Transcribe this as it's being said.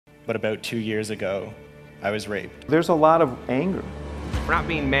But about 2 years ago, I was raped. There's a lot of anger. For not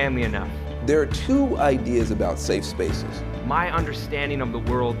being manly enough. There are two ideas about safe spaces. My understanding of the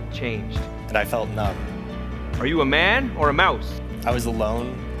world changed. And I felt numb. Are you a man or a mouse? I was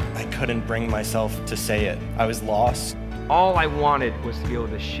alone. I couldn't bring myself to say it. I was lost. All I wanted was to be able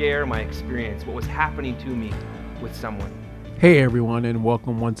to share my experience, what was happening to me, with someone. Hey everyone, and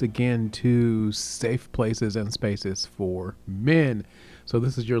welcome once again to Safe Places and Spaces for Men. So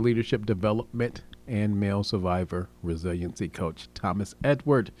this is your leadership development and male survivor resiliency coach, Thomas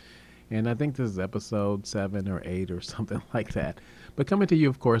Edward. And I think this is episode 7 or 8 or something like that. But coming to you,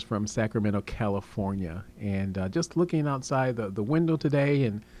 of course, from Sacramento, California. And just looking outside the window today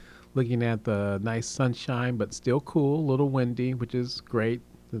and looking at the nice sunshine, but still cool, a little windy, which is great.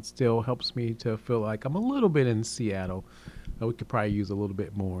 It still helps me to feel like I'm a little bit in Seattle. We could probably use a little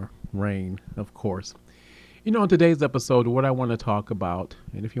bit more rain, of course. You know, in today's episode, what I want to talk about,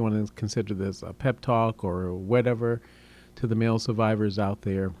 and if you want to consider this a pep talk or whatever to the male survivors out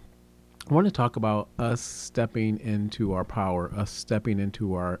there, I want to talk about us stepping into our power, us stepping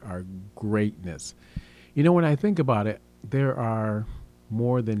into our greatness. You know, when I think about it, there are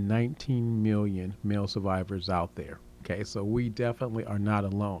more than 19 million male survivors out there. Okay, so we definitely are not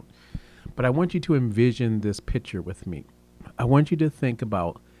alone. But I want you to envision this picture with me. I want you to think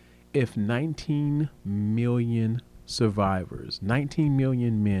about if 19 million survivors, 19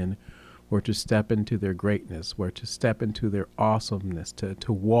 million men were to step into their greatness, were to step into their awesomeness,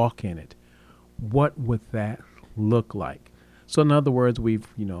 to walk in it, what would that look like? So in other words, we've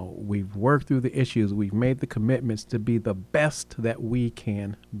worked through the issues, we've made the commitments to be the best that we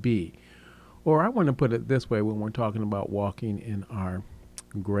can be. Or I want to put it this way when we're talking about walking in our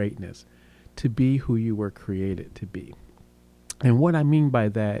greatness, to be who you were created to be. And what I mean by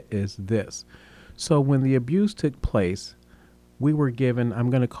that is this. So when the abuse took place, we were given,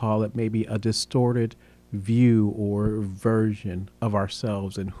 I'm going to call it maybe a distorted view or version of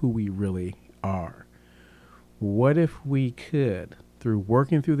ourselves and who we really are. What if we could, through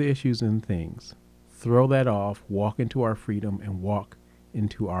working through the issues and things, throw that off, walk into our freedom and walk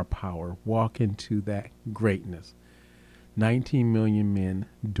into our power, walk into that greatness? 19 million men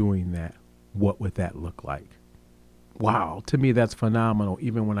doing that. What would that look like? Wow, to me, that's phenomenal,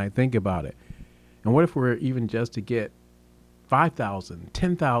 even when I think about it. And what if we're even just to get 5,000,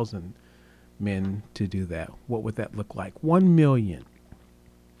 10,000 men to do that? What would that look like? 1 million.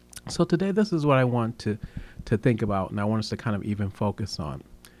 So today, this is what I want to think about, and I want us to kind of even focus on.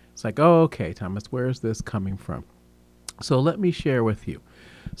 It's like, oh, okay, Thomas, where is this coming from? So let me share with you.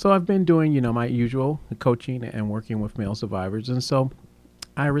 So I've been doing, my usual coaching and working with male survivors. And so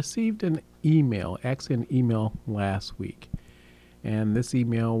I received an email last week. And this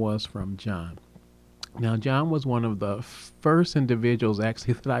email was from John. Now, John was one of the first individuals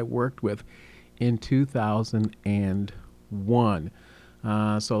actually that I worked with in 2001.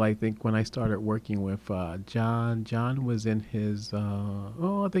 So I think when I started working with John was in his,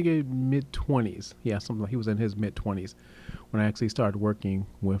 I think mid-20s. Yeah, something like he was in his mid-20s when I actually started working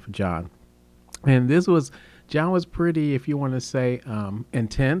with John. And John was pretty, if you want to say,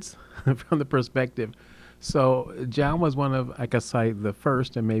 intense from the perspective. So John was one of, I could say, the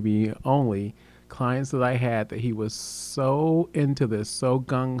first and maybe only clients that I had that he was so into this, so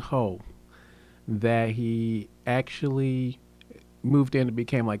gung-ho, that he actually moved in and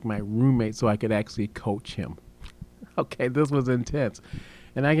became like my roommate so I could actually coach him. Okay, this was intense.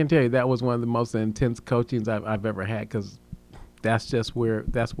 And I can tell you that was one of the most intense coachings I've ever had, because that's where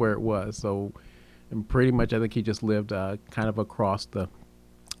it was. So, and pretty much I think he just lived kind of across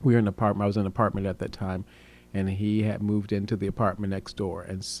we were in an apartment. I was in an apartment at that time, and he had moved into the apartment next door.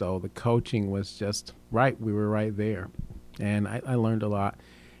 And so the coaching was just right. We were right there. And I learned a lot,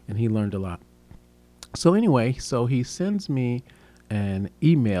 and he learned a lot. So anyway, so he sends me an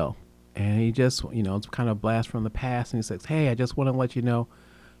email, and he just, it's kind of a blast from the past. And he says, hey, I just want to let you know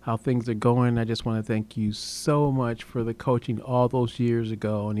how things are going. I just want to thank you so much for the coaching all those years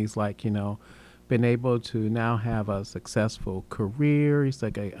ago. And he's like, been able to now have a successful career. He's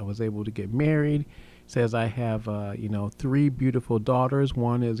like, I was able to get married. He says, I have, 3 beautiful daughters.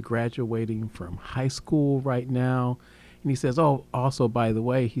 One is graduating from high school right now. And he says, oh, also, by the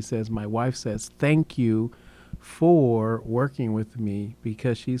way, he says, my wife says, thank you for working with me,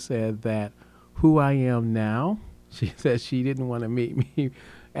 because she said that who I am now, she said she didn't want to meet me.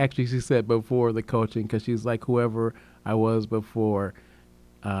 Actually, she said before the coaching, because she's like, whoever I was before,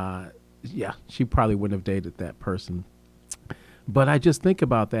 she probably wouldn't have dated that person. But I just think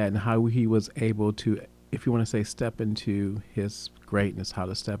about that and how he was able to, if you want to say, step into his greatness, how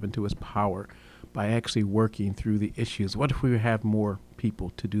to step into his power. by actually working through the issues? What if we have more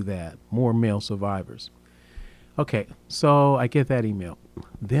people to do that? More male survivors. Okay, so I get that email.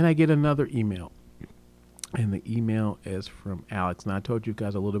 Then I get another email. And the email is from Alex. And I told you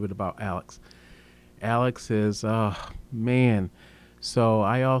guys a little bit about Alex. Alex is, man. So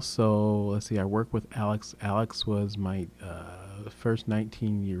I also, I work with Alex. Alex was my first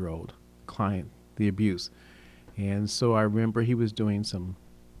 19-year-old client, the abuse. And so I remember he was doing some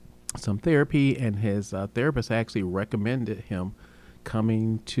therapy, and his therapist actually recommended him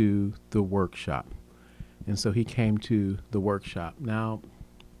coming to the workshop. And so he came to the workshop. Now,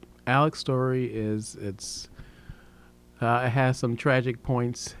 Alex's story it has some tragic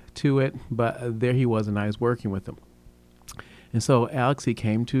points to it, but there he was, and I was working with him. And so Alex, he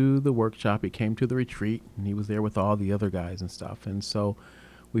came to the workshop, he came to the retreat, and he was there with all the other guys and stuff. And so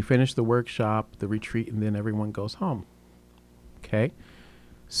we finished the workshop, the retreat, and then everyone goes home. Okay.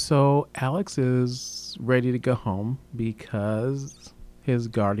 So Alex is ready to go home because his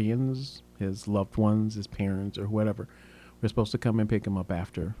guardians, his loved ones, his parents, or whatever, were supposed to come and pick him up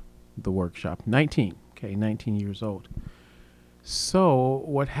after the workshop. 19 years old. So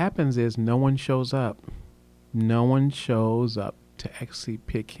what happens is no one shows up. No one shows up to actually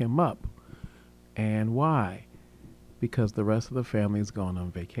pick him up. And why? Because the rest of the family is gone on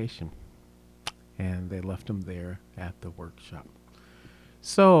vacation. And they left him there at the workshop.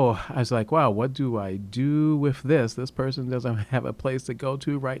 So I was like, wow, what do I do with this? This person doesn't have a place to go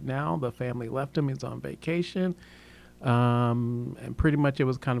to right now. The family left him. He's on vacation. And pretty much it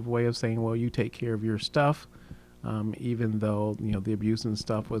was kind of a way of saying, well, you take care of your stuff. Even though, the abuse and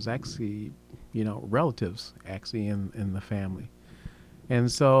stuff was actually, relatives actually in the family.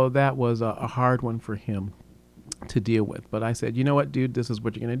 And so that was a hard one for him to deal with. But I said, you know what, dude, this is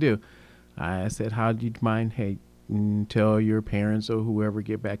what you're going to do. I said, how do you mind, hey, tell your parents or whoever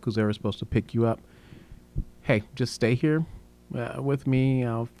get back, who's ever supposed to pick you up, hey, just stay here with me.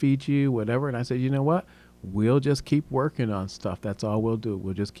 I'll feed you, whatever. And I said, you know what? We'll just keep working on stuff. That's all we'll do.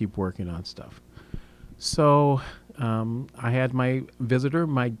 We'll just keep working on stuff. So I had my visitor,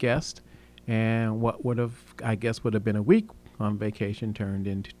 my guest, and what would have been a week on vacation turned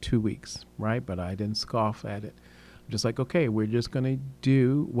into 2 weeks, right? But I didn't scoff at it. I'm just like, okay, we're just going to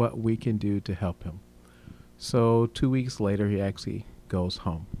do what we can do to help him. So 2 weeks later, he actually goes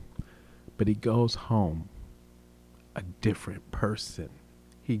home. But he goes home a different person.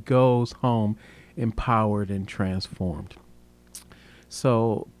 He goes home empowered and transformed.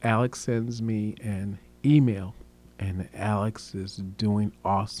 So Alex sends me an email, and Alex is doing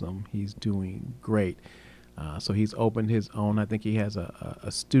awesome. He's doing great. So he's opened his own, I think he has a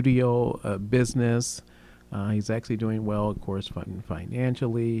studio business. He's actually doing well, of course,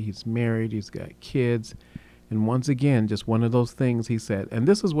 financially. He's married. He's got kids. And once again, just one of those things he said, and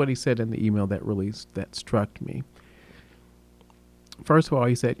this is what he said in the email that struck me. First of all,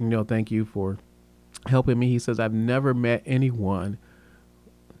 he said, thank you for helping me. He says, I've never met anyone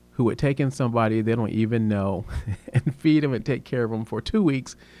who would take in somebody they don't even know and feed them and take care of them for 2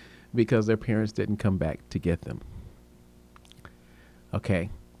 weeks because their parents didn't come back to get them. Okay.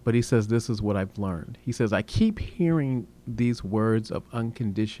 But he says, this is what I've learned. He says, I keep hearing these words of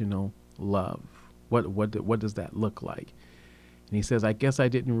unconditional love. What does that look like? And he says, I guess I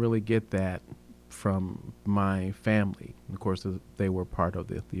didn't really get that from my family. And of course, they were part of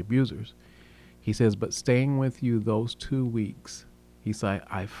the abusers. He says, but staying with you those 2 weeks, he said,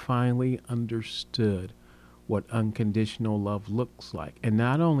 I finally understood what unconditional love looks like. And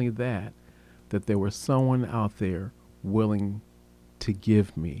not only that there was someone out there willing to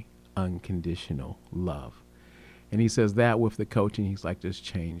give me unconditional love. And he says that with the coaching, he's like, just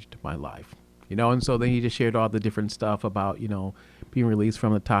changed my life. And so then he just shared all the different stuff about, being released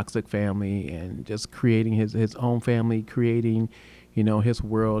from the toxic family and just creating his own family, creating, his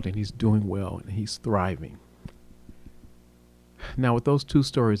world, and he's doing well and he's thriving. Now, with those two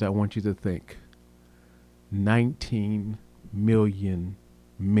stories, I want you to think 19 million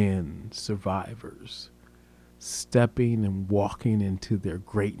men, survivors, stepping and walking into their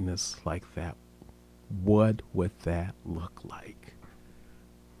greatness like that. What would that look like?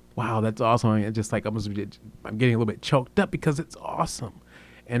 Wow, that's awesome. I'm getting a little bit choked up because it's awesome.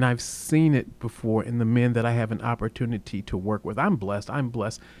 And I've seen it before in the men that I have an opportunity to work with. I'm blessed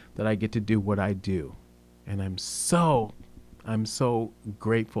that I get to do what I do. And I'm so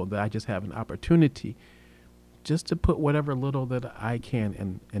grateful that I just have an opportunity just to put whatever little that I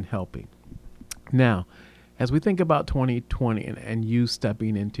can in helping. Now, as we think about 2020 and you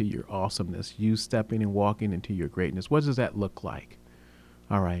stepping into your awesomeness, you stepping and walking into your greatness, what does that look like?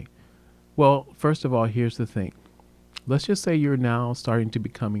 All right. Well, first of all, here's the thing. let's just say you're now starting to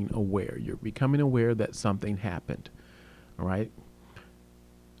becoming aware. You're becoming aware that something happened. All right.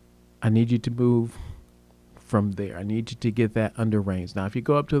 I need you to move from there. I need you to get that under range. Now, if you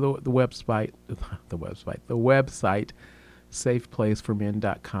go up to the website,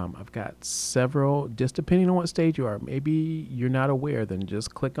 safeplaceformen.com, I've got several, just depending on what stage you are. Maybe you're not aware, then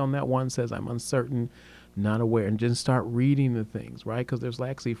just click on that one that says I'm uncertain, not aware, and just start reading the things, right? Because there's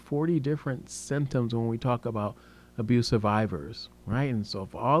actually 40 different symptoms when we talk about abuse survivors, right? And so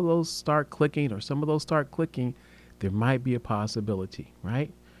if all those start clicking, or some of those start clicking, there might be a possibility,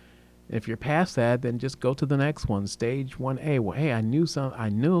 right? If you're past that, then just go to the next one, stage 1A. Well, hey, I knew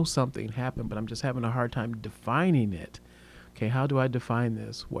something happened, but I'm just having a hard time defining it. Okay, how do I define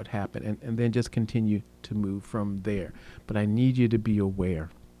this? What happened? And then just continue to move from there. But I need you to be aware.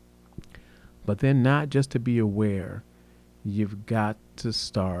 But then not just to be aware, you've got to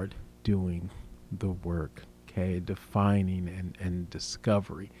start doing the work, okay? Defining and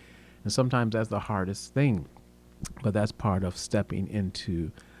discovery. And sometimes that's the hardest thing, but that's part of stepping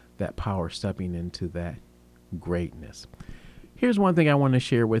into that power, stepping into that greatness. Here's one thing I want to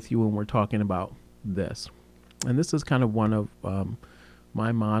share with you when we're talking about this. And this is kind of one of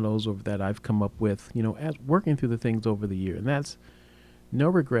my models that I've come up with, as working through the things over the year. And that's no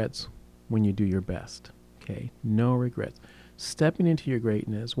regrets when you do your best. Okay. No regrets. Stepping into your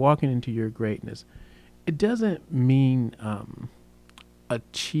greatness, walking into your greatness. It doesn't mean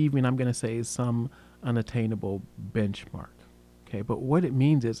achieving, I'm going to say, some unattainable benchmark. Okay. But what it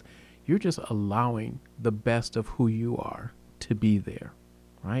means is you're just allowing the best of who you are to be there.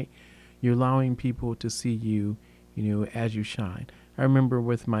 Right. You're allowing people to see you, as you shine. I remember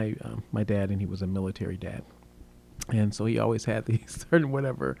with my dad, and he was a military dad. And so he always had these certain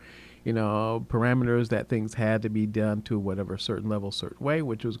parameters that things had to be done to whatever certain level, certain way,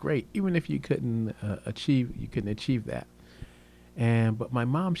 which was great. Even if you couldn't achieve that. But my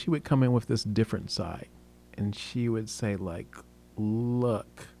mom, she would come in with this different side, and she would say, like,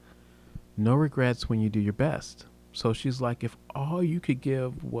 look, no regrets when you do your best. So she's like, if all you could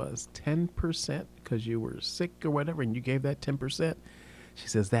give was 10% because you were sick or whatever, and you gave that 10%, she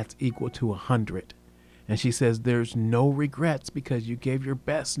says that's equal to 100. And she says there's no regrets because you gave your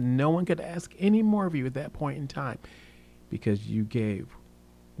best. No one could ask any more of you at that point in time because you gave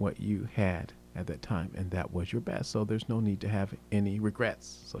what you had at that time, and that was your best. So there's no need to have any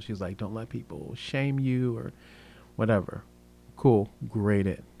regrets. So she's like, don't let people shame you or whatever. Cool. Great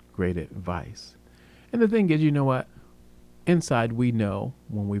advice. And the thing is, you know what? Inside, we know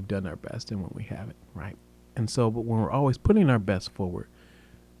when we've done our best and when we haven't, right? And so, but when we're always putting our best forward,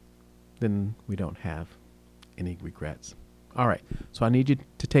 then we don't have any regrets. All right. So I need you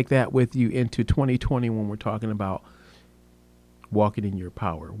to take that with you into 2020 when we're talking about walking in your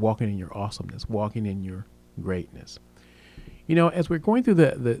power, walking in your awesomeness, walking in your greatness. As we're going through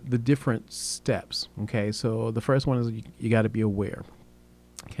the different steps, okay, so the first one is you got to be aware,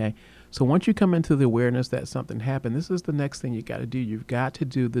 okay? So once you come into the awareness that something happened, this is the next thing you got to do. You've got to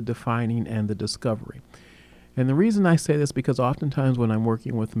do the defining and the discovery. And the reason I say this, because oftentimes when I'm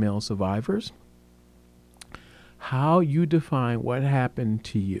working with male survivors, how you define what happened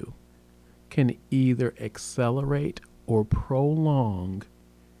to you can either accelerate or prolong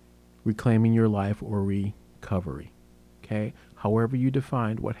reclaiming your life or recovery. Okay? However you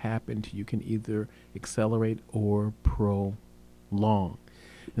defined what happened to you can either accelerate or prolong.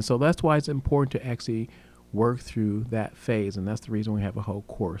 And so that's why it's important to actually work through that phase. And that's the reason we have a whole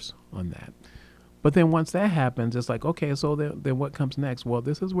course on that. But then once that happens, it's like, okay, so then what comes next? Well,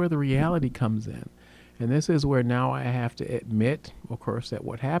 this is where the reality comes in. And this is where now I have to admit, of course, that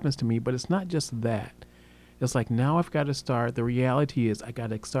what happens to me, but it's not just that. It's like now I've got to start, the reality is I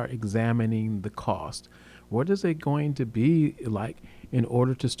got to start examining the cost. What is it going to be like in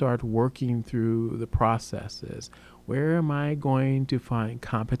order to start working through the processes? Where am I going to find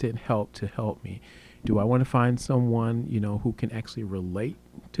competent help to help me? Do I want to find someone, who can actually relate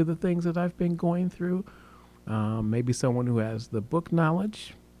to the things that I've been going through? Maybe someone who has the book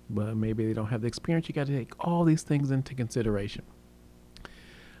knowledge, but maybe they don't have the experience. You got to take all these things into consideration.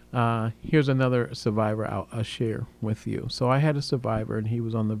 Here's another survivor I'll share with you. So I had a survivor, and he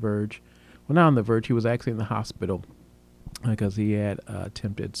was on the verge. Well, not on the verge. He was actually in the hospital because he had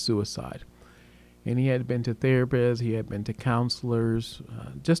attempted suicide. And he had been to therapists, he had been to counselors,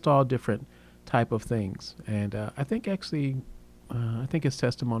 just all different type of things. And I think his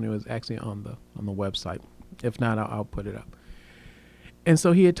testimony was actually on the website. If not, I'll put it up. And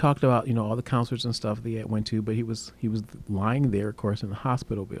so he had talked about, all the counselors and stuff that he had went to, but he was lying there, of course, in the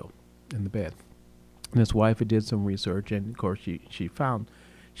hospital bill, in the bed. And his wife did some research, and of course she found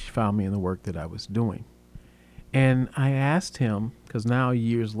me in the work that I was doing. And I asked him, because now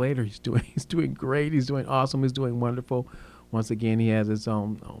years later he's doing great, he's doing awesome, he's doing wonderful. Once again, he has his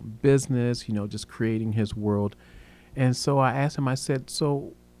own business, just creating his world. And so I asked him, I said,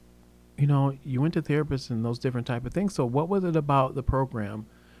 so, you went to therapists and those different type of things. So what was it about the program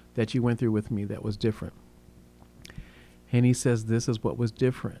that you went through with me that was different? And he says, this is what was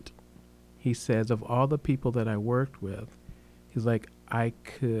different. He says, of all the people that I worked with, he's like, I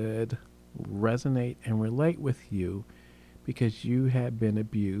could resonate and relate with you because you had been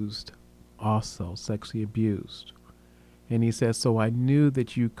abused, also sexually abused. And he says, so I knew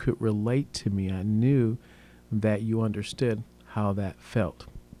that you could relate to me. I knew that you understood how that felt.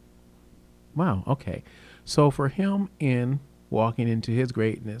 Wow, okay. So for him, in walking into his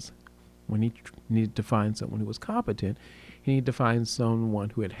greatness, when he needed to find someone who was competent, he needed to find someone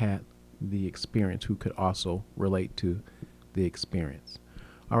who had had the experience, who could also relate to the experience.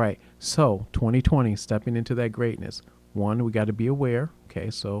 All right, so 2020, stepping into that greatness. One, we got to be aware. Okay,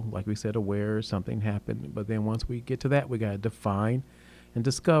 so like we said, aware something happened. But then once we get to that, we got to define and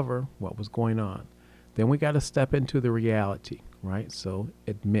discover what was going on. Then we got to step into the reality, right? So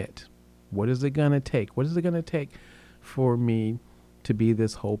admit, what is it going to take? What is it going to take for me to be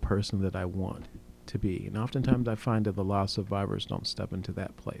this whole person that I want to be? And oftentimes I find that the loss survivors don't step into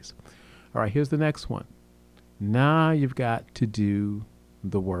that place. All right, here's the next one. Now you've got to do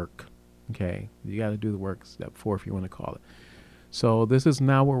the work. Okay, you got to do the work, step 4, if you want to call it. So this is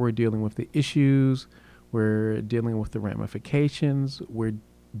now where we're dealing with the issues. We're dealing with the ramifications. We're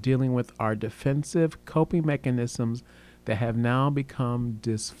dealing with our defensive coping mechanisms that have now become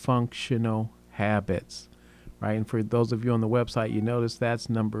dysfunctional habits, right? And for those of you on the website, you notice that's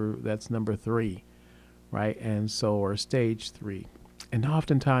number 3, right? And so, or stage 3. And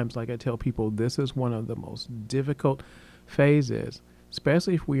oftentimes, like I tell people, this is one of the most difficult phases,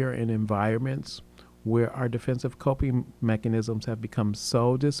 especially if we are in environments where our defensive coping mechanisms have become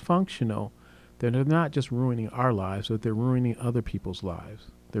so dysfunctional that they're not just ruining our lives, but they're ruining other people's lives.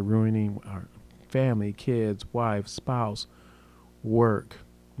 They're ruining our family, kids, wife, spouse, work,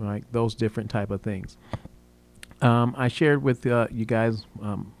 right? Those different type of things. I shared with you guys,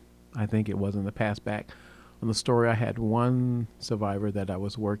 I think it was in the past back, on the story. I had one survivor that I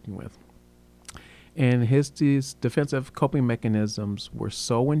was working with. And these defensive coping mechanisms were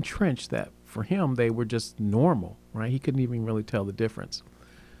so entrenched that for him, they were just normal, right? He couldn't even really tell the difference.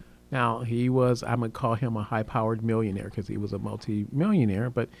 Now, I'm going to call him a high-powered millionaire because he was a multi-millionaire,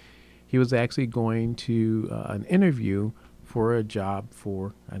 but he was actually going to an interview for a job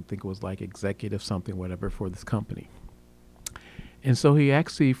for, I think it was like executive something, whatever, for this company. And so he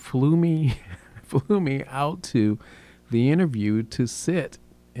actually flew me out to the interview to sit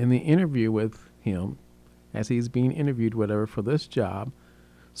in the interview with him as he's being interviewed, whatever, for this job,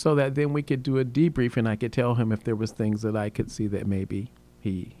 so that then we could do a debrief and I could tell him if there was things that I could see that maybe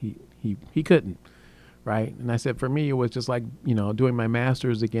he couldn't, right? And I said, for me, it was just like, doing my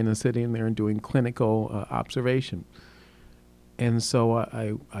master's again and sitting there and doing clinical observation. And so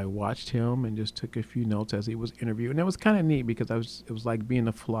I watched him and just took a few notes as he was interviewed. And it was kind of neat because it was like being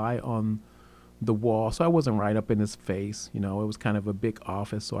a fly on the wall. So I wasn't right up in his face. It was kind of a big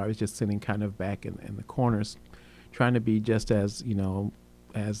office. So I was just sitting kind of back in the corners, trying to be just as,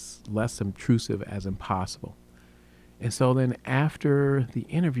 as less intrusive as impossible. And so then after the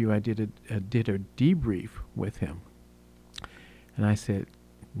interview, I did a debrief with him. And I said,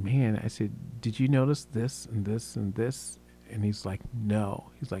 did you notice this and this and this? And he's like,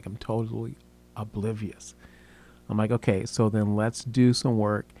 no. He's like, I'm totally oblivious. I'm like, okay, so then let's do some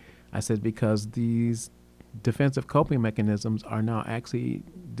work. I said, because these defensive coping mechanisms are now actually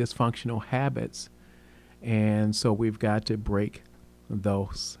dysfunctional habits. And so we've got to break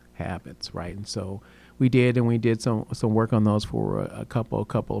those habits, right? And so we did some work on those for a couple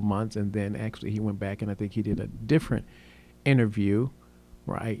of months. And then actually he went back and I think he did a different interview,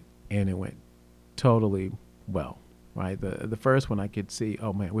 right? And it went totally well. Right, the first one I could see,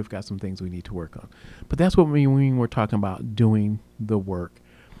 oh man, we've got some things we need to work on. But that's what we mean when we're talking about doing the work,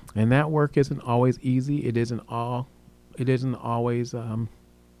 and that work isn't always easy. It isn't always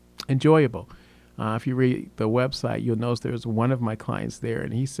enjoyable. If you read the website, you'll notice there's one of my clients there,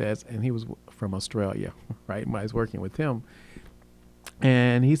 and he says, and he was from Australia, right? When I was working with him,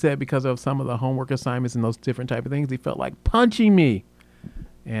 and he said because of some of the homework assignments and those different type of things, he felt like punching me,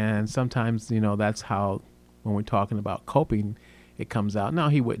 and sometimes that's how. When we're talking about coping, it comes out. No,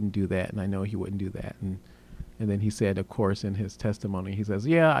 he wouldn't do that, and I know he wouldn't do that. And then he said, of course, in his testimony, he says,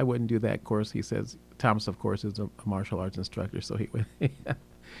 yeah, I wouldn't do that. Of course, he says, Thomas, of course, is a martial arts instructor, so he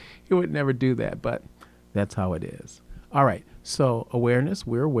would never do that, but that's how it is. All right, so awareness,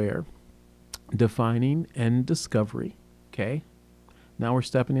 we're aware. defining and discovery. Okay. Now we're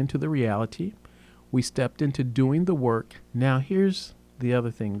stepping into the reality. We stepped into doing the work. Now here's the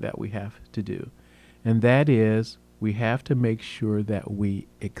other thing that we have to do, and that is we have to make sure that we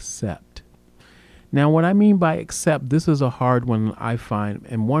accept. Now, what I mean by accept, this is a hard one I find,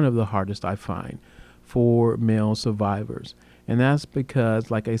 and one of the hardest I find for male survivors. And that's because,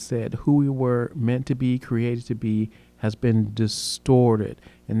 like I said, who we were meant to be, created to be, has been distorted.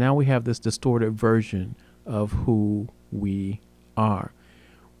 And now we have this distorted version of who we are.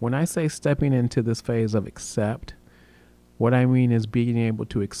 When I say stepping into this phase of accept, what I mean is being able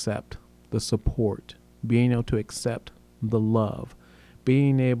to accept the support, being able to accept the love,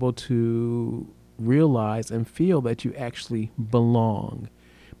 being able to realize and feel that you actually belong,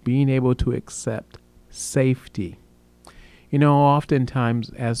 being able to accept safety. You know,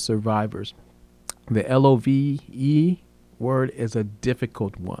 oftentimes as survivors, the LOVE word is a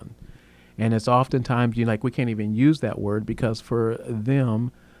difficult one. And it's oftentimes, we can't even use that word because for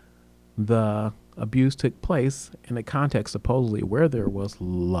them, the abuse took place in a context supposedly where there was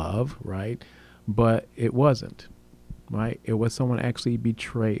love, right? But it wasn't, right? It was someone actually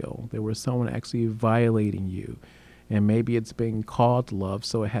betrayal. There was someone actually violating you. And maybe it's being called love,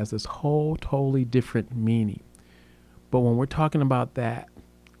 so it has this whole totally different meaning. But when we're talking about that,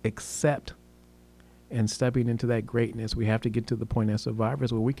 accept and stepping into that greatness, we have to get to the point as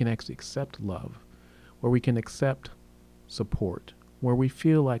survivors where we can actually accept love, where we can accept support, where we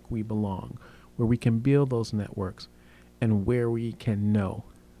feel like we belong, where we can build those networks, and where we can know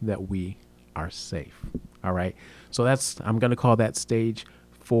that we are safe. All right. So I'm going to call that stage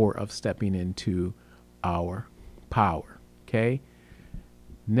 4 of stepping into our power. Okay.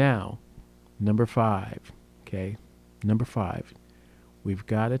 Now, number 5. Okay. Number 5, we've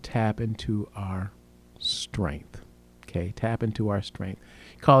got to tap into our strength. Okay. Tap into our strength.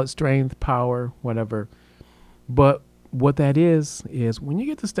 Call it strength, power, whatever. But what that is when you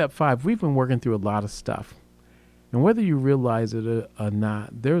get to step 5, we've been working through a lot of stuff. And whether you realize it or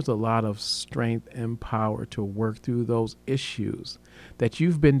not, there's a lot of strength and power to work through those issues that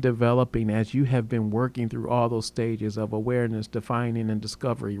you've been developing as you have been working through all those stages of awareness, defining and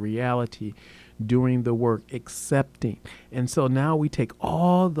discovery, reality, doing the work, accepting. And so now we take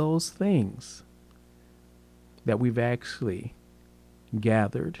all those things that we've actually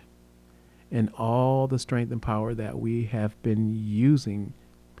gathered and all the strength and power that we have been using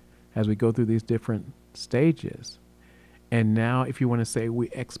as we go through these different stages. And now, if you want to say, we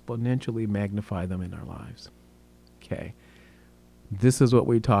exponentially magnify them in our lives. Okay. This is what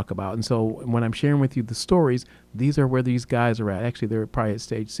we talk about. And so when I'm sharing with you the stories, these are where these guys are at. Actually, they're probably at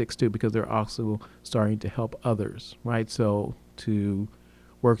stage 6 too, because they're also starting to help others, right? So to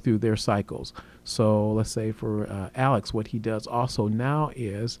work through their cycles. So let's say for Alex, what he does also now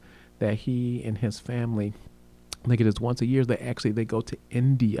is that he and his family, I think it is once a year, they go to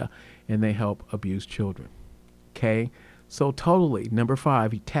India and they help abused children. Okay. So totally, number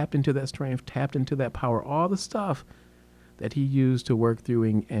 5, he tapped into that strength, tapped into that power, all the stuff that he used to work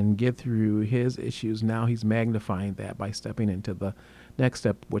through and get through his issues. Now he's magnifying that by stepping into the next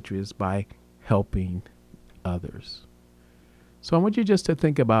step, which is by helping others. So I want you just to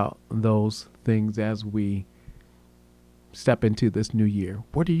think about those things as we step into this new year.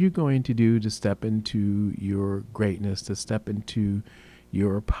 What are you going to do to step into your greatness, to step into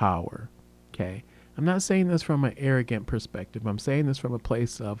your power? Okay. I'm not saying this from an arrogant perspective. I'm saying this from a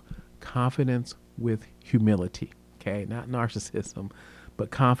place of confidence with humility. Okay. Not narcissism, but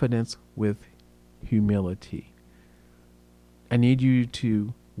confidence with humility. I need you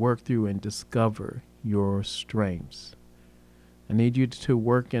to work through and discover your strengths. I need you to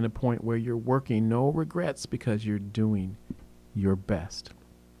work in a point where you're working no regrets because you're doing your best.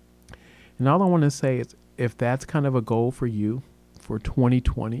 And all I want to say is, if that's kind of a goal for you for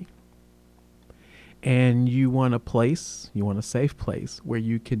 2020, and you want a safe place where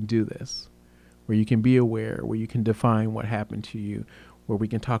you can do this, where you can be aware, where you can define what happened to you, where we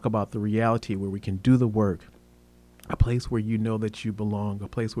can talk about the reality, where we can do the work, a place where you know that you belong, a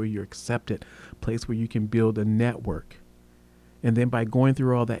place where you're accepted, a place where you can build a network. And then by going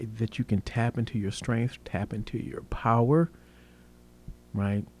through all that you can tap into your strength, tap into your power,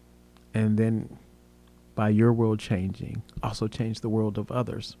 right? And then by your world changing, also change the world of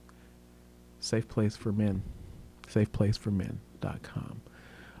others. Safe Place for Men, safeplaceformen.com.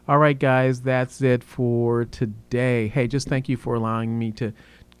 All right, guys, that's it for today. Hey, just thank you for allowing me to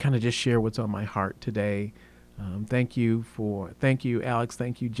kind of just share what's on my heart today. Thank you, Alex.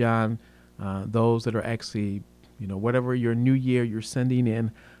 Thank you, John. Those that are actually, whatever your new year you're sending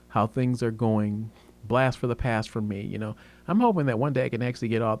in, how things are going, blast for the past for me. You know, I'm hoping that one day I can actually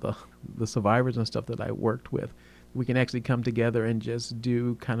get all the survivors and stuff that I worked with. We can actually come together and just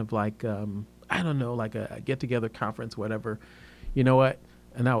do kind of like, I don't know, like a get together conference, whatever. You know what?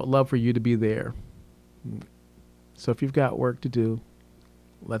 And I would love for you to be there. So if you've got work to do,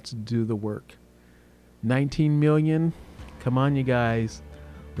 let's do the work. 19 million. Come on, you guys.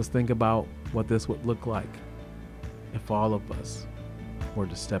 Let's think about what this would look like if all of us were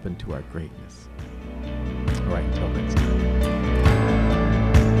to step into our greatness. All right, until next time.